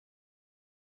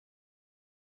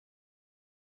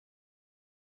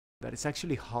That it's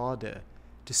actually harder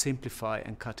to simplify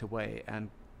and cut away and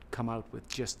come out with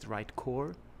just the right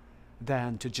core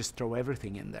than to just throw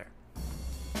everything in there.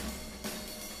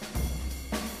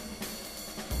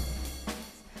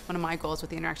 One of my goals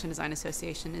with the Interaction Design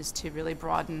Association is to really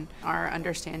broaden our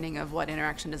understanding of what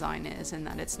interaction design is, and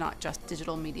that it's not just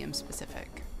digital medium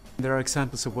specific. There are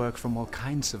examples of work from all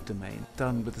kinds of domains,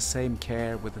 done with the same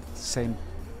care, with the same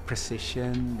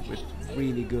precision, with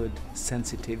really good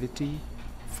sensitivity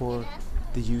for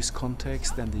the use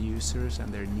context and the users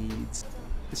and their needs.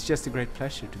 It's just a great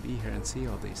pleasure to be here and see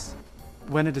all this.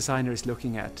 When a designer is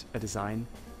looking at a design,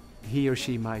 he or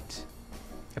she might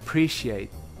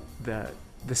appreciate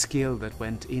the skill that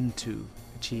went into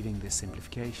achieving this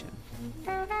simplification.